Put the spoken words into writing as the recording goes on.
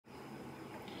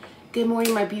Good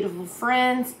morning, my beautiful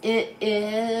friends. It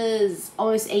is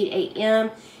almost 8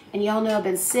 a.m. and y'all know I've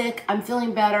been sick. I'm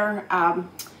feeling better.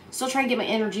 Still trying to get my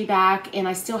energy back, and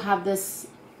I still have this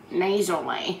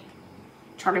nasally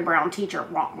Charlie Brown teacher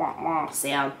wah wah wah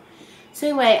sound. So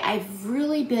anyway, I've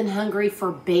really been hungry for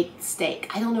baked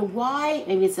steak. I don't know why.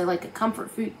 Maybe it's like a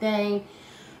comfort food thing.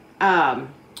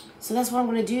 So that's what I'm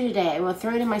going to do today. I'm going to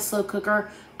throw it in my slow cooker.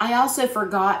 I also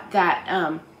forgot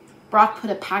that Brock put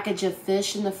a package of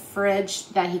fish in the fridge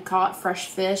that he caught, fresh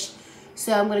fish.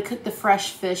 So I'm going to cook the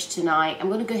fresh fish tonight. I'm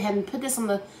going to go ahead and put this on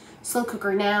the slow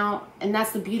cooker now. And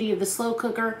that's the beauty of the slow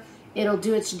cooker. It'll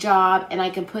do its job, and I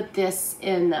can put this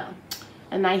in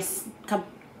a nice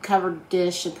covered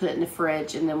dish and put it in the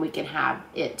fridge, and then we can have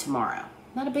it tomorrow.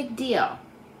 Not a big deal.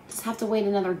 Just have to wait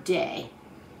another day.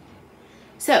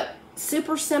 So,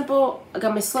 super simple. I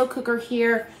got my slow cooker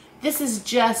here. This is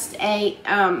just a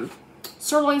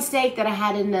sirloin steak that I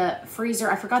had in the freezer.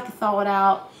 I forgot to thaw it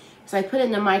out, so I put it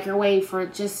in the microwave for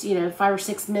just, 5 or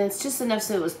 6 minutes, just enough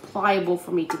so it was pliable for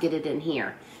me to get it in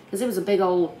here, because it was a big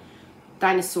old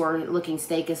dinosaur looking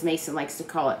steak, as Mason likes to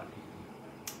call it.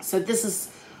 So this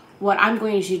is what I'm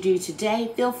going to do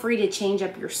today. Feel free to change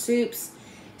up your soups.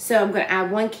 So I'm going to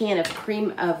add 1 can of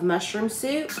cream of mushroom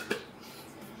soup.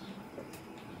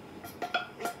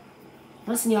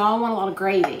 Listen, y'all, I want a lot of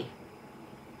gravy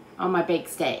on my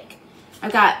baked steak.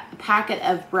 I've got a packet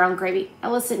of brown gravy.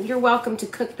 Now listen, you're welcome to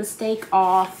cook the steak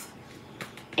off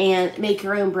and make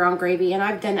your own brown gravy. And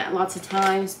I've done that lots of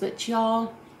times, but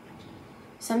y'all,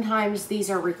 sometimes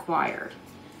these are required.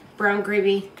 Brown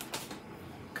gravy,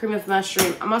 cream of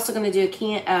mushroom. I'm also going to do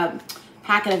a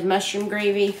packet of mushroom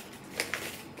gravy.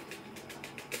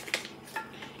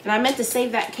 And I meant to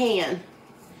save that can,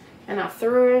 and I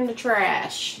threw it in the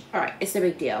trash. All right, it's no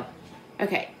big deal.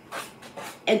 Okay.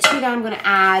 And to that, I'm going to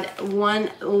add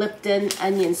 1 Lipton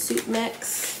onion soup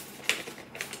mix.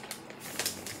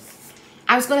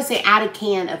 I was going to say add a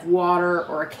can of water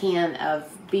or a can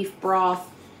of beef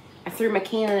broth. I threw my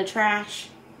can in the trash.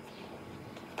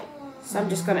 So I'm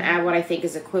just going to add what I think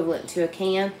is equivalent to a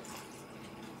can.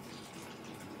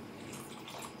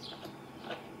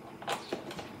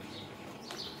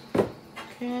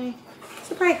 Okay.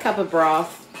 So probably a cup of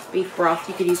broth, beef broth.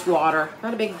 You could use water.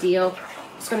 Not a big deal.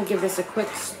 Just going to give this a quick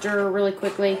stir really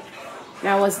quickly.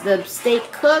 Now as the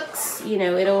steak cooks,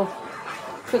 it'll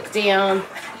cook down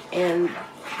and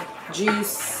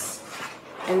juice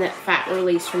and that fat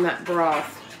release from that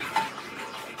broth.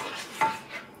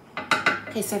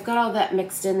 Okay, so I've got all that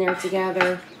mixed in there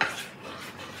together.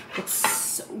 It's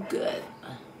so good.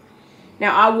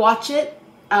 Now I'll watch it.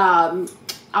 I'll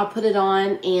put it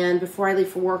on, and before I leave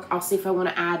for work, I'll see if I want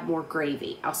to add more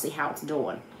gravy. I'll see how it's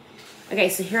doing. Okay,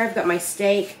 so here I've got my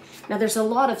steak. Now there's a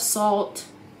lot of salt,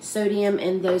 sodium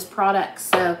in those products,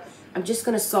 so I'm just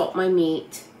going to salt my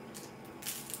meat.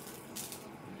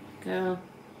 Go.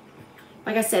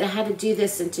 Like I said, I had to do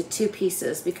this into 2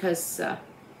 pieces because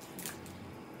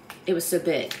it was so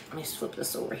big. Let me just flip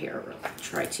this over here. I'll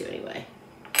try to anyway.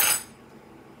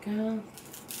 Go.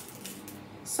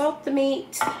 Salt the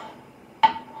meat.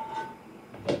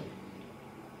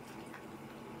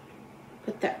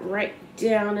 Put that right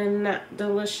down in that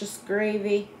delicious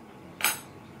gravy.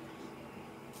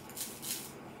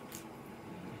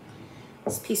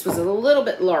 This piece was a little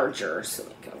bit larger, so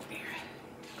let me go over here.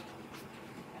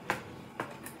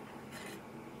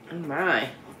 Oh my.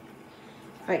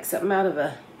 Like something out of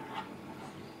a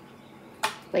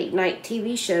late night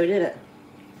TV show, didn't it?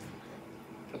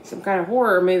 Some kind of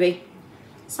horror movie.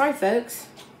 Sorry, folks,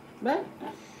 but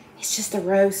it's just a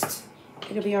roast.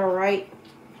 It'll be all right.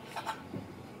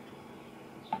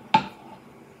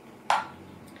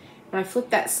 When I flip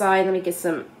that side, let me get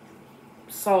some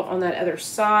salt on that other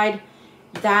side.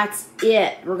 That's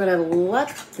it. We're gonna let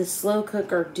the slow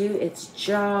cooker do its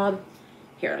job.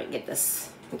 Here, let me get this.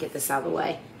 Get this out of the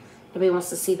way. Nobody wants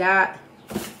to see that.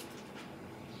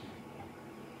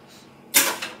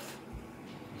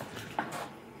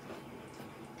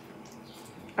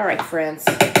 All right, friends.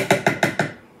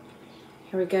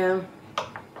 Here we go.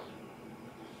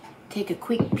 Take a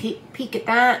quick peek at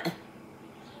that.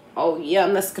 Oh,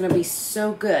 yum, that's gonna be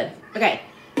so good. Okay,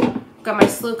 got my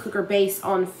slow cooker base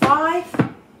on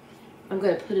 5. I'm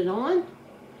gonna put it on.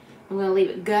 I'm gonna leave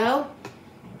it go.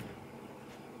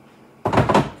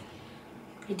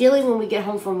 Ideally, when we get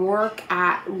home from work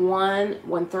at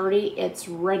 1:30, it's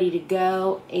ready to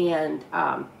go. And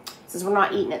since we're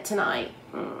not eating it tonight,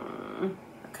 I'm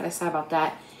kind of sad about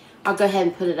that. I'll go ahead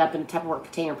and put it up in a Tupperware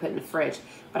container and put it in the fridge.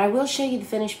 But I will show you the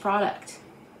finished product.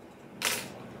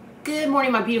 Good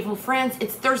morning, my beautiful friends.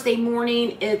 It's Thursday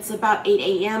morning. It's about 8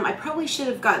 a.m. I probably should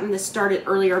have gotten this started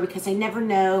earlier because I never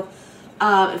know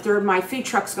if my food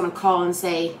truck's going to call and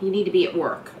say, you need to be at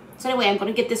work. So anyway, I'm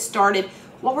going to get this started.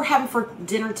 What we're having for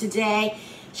dinner today,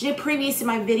 as you know, previous in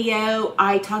my video,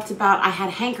 I talked about I had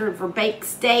a hankering for baked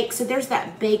steak. So there's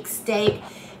that baked steak.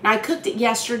 Now, I cooked it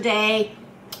yesterday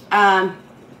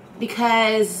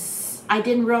because I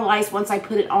didn't realize once I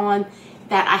put it on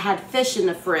that I had fish in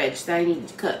the fridge that I needed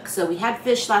to cook. So we had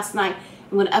fish last night.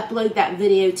 I'm going to upload that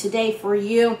video today for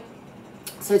you.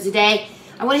 So today,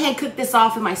 I went ahead and cooked this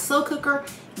off in my slow cooker.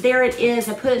 There it is.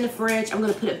 I put it in the fridge. I'm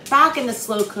going to put it back in the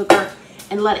slow cooker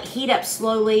and let it heat up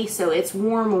slowly so it's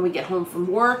warm when we get home from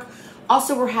work.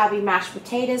 Also, we're having mashed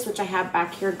potatoes, which I have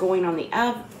back here going on the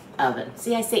oven.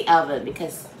 See, I say oven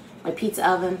because my pizza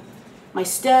oven, my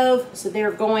stove, so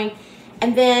they're going.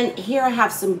 And then here I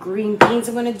have some green beans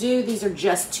I'm going to do. These are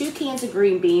just 2 cans of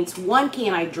green beans. 1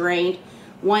 can I drained,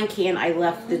 1 can I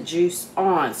left the juice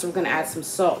on. So we're going to add some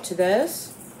salt to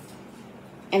this.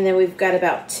 And then we've got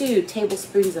about 2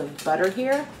 tablespoons of butter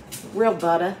here, real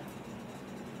butter.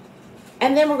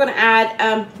 And then we're going to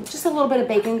add just a little bit of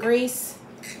bacon grease.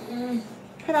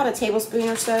 About a tablespoon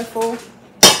or so full.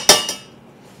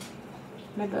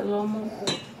 Maybe a little more.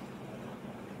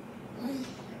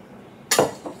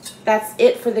 That's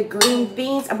it for the green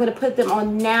beans. I'm going to put them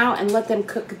on now and let them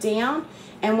cook down.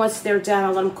 And once they're done,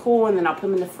 I'll let them cool and then I'll put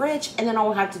them in the fridge. And then all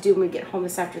we'll have to do when we get home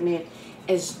this afternoon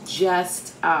is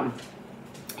just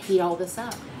heat all this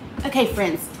up. Okay,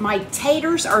 friends, my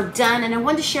taters are done. And I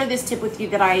wanted to share this tip with you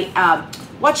that I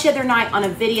watched the other night on a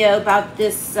video about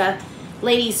this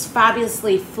lady's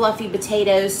fabulously fluffy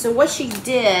potatoes. So what she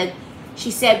did, she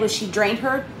said, was she drained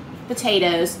her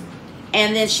potatoes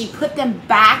and then she put them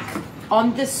back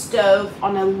on the stove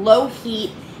on a low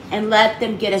heat and let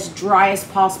them get as dry as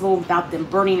possible without them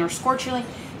burning or scorching.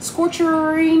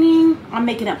 I'm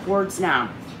making up words now.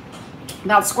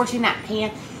 Without scorching that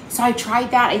pan. So I tried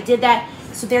that, I did that.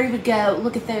 So there you go,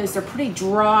 look at those, they're pretty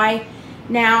dry.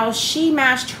 Now she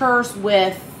mashed hers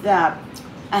with a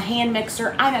hand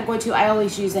mixer. I'm not going to, I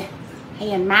always use a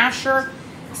hand masher.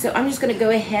 So I'm just gonna go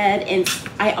ahead and,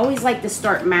 I always like to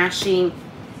start mashing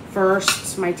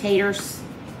first, my taters.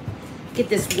 Get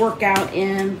this workout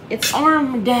in. It's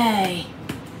arm day.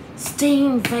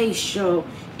 Steam facial.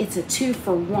 It's a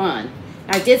 2-for-1.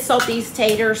 I did salt these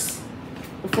taters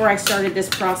before I started this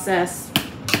process.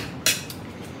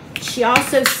 She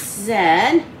also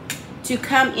said to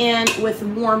come in with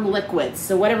warm liquids.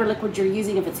 So whatever liquid you're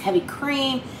using, if it's heavy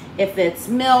cream, if it's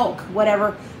milk,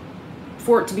 whatever,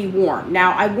 for it to be warm.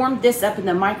 Now, I warmed this up in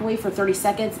the microwave for 30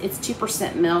 seconds. It's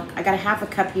 2% milk. I got a half a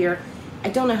cup here. I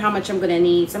don't know how much I'm going to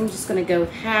need, so I'm just going to go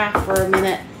with half for a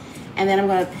minute. And then I'm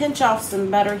going to pinch off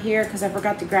some butter here because I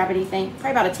forgot to grab anything.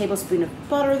 Probably about a tablespoon of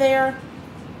butter there.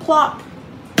 Plop.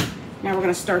 Now we're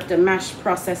going to start the mash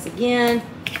process again.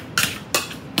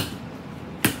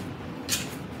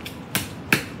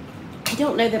 I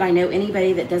don't know that I know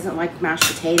anybody that doesn't like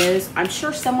mashed potatoes. I'm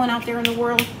sure someone out there in the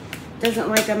world doesn't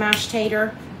like a mashed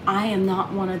tater. I am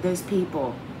not one of those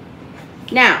people.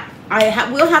 Now,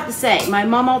 I will have to say, my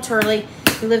Mama Turley,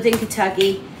 who lived in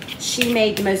Kentucky, she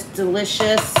made the most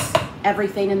delicious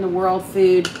everything in the world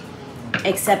food,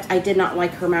 except I did not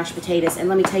like her mashed potatoes. And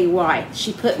let me tell you why.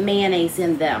 She put mayonnaise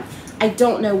in them. I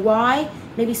don't know why.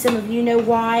 Maybe some of you know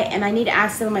why. And I need to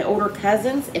ask some of my older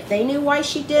cousins if they knew why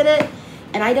she did it.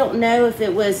 And I don't know if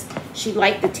it was she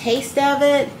liked the taste of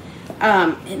it.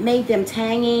 It made them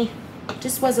tangy.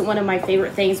 Just wasn't one of my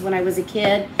favorite things when I was a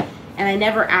kid. And I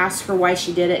never asked her why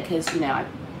she did it because, you know, I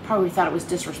probably thought it was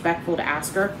disrespectful to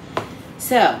ask her.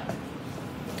 So,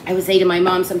 I would say to my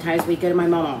mom, sometimes we'd go to my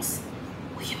mom's,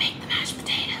 will you make the mashed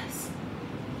potatoes?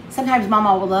 Sometimes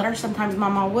Mama would let her, sometimes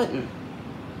Mama wouldn't.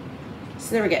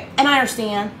 So there we go. And I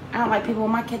understand. I don't like people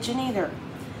in my kitchen either.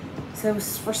 So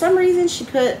for some reason, she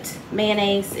put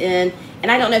mayonnaise in.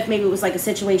 And I don't know if maybe it was like a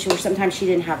situation where sometimes she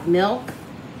didn't have milk.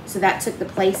 So that took the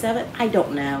place of it. I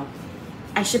don't know.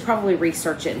 I should probably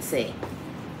research it and see.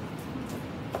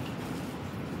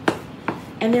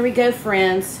 And there we go,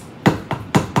 friends.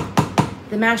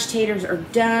 The mashed taters are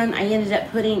done. I ended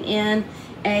up putting in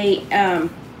a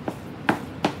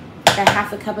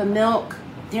half a cup of milk.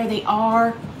 There they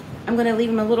are. I'm going to leave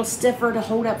them a little stiffer to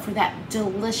hold up for that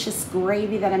delicious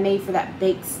gravy that I made for that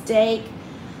baked steak.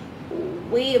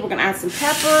 We're going to add some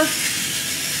pepper.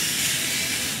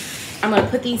 I'm going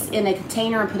to put these in a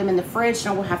container and put them in the fridge.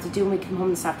 Now what we'll have to do when we come home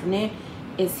this afternoon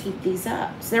is heat these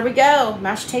up. So there we go.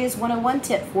 Mashed potatoes 101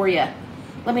 tip for you.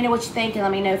 Let me know what you think and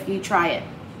let me know if you try it.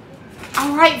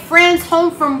 All right, friends,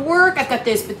 home from work. I've got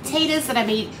those potatoes that I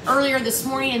made earlier this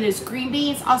morning and those green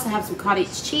beans. Also have some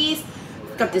cottage cheese.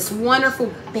 I've got this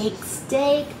wonderful baked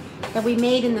steak that we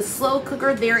made in the slow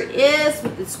cooker. There it is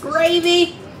with this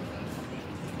gravy.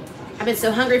 I've been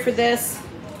so hungry for this.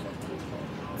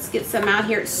 Let's get some out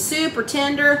here. It's super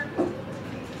tender.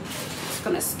 Just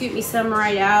gonna scoop me some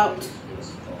right out.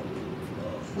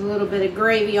 A little bit of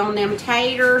gravy on them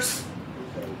taters.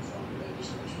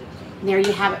 And there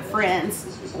you have it, friends.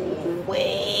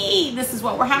 Wait, this is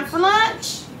what we're having for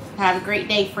lunch. Have a great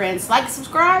day, friends. Like,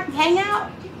 subscribe, hang out,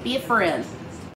 be a friend.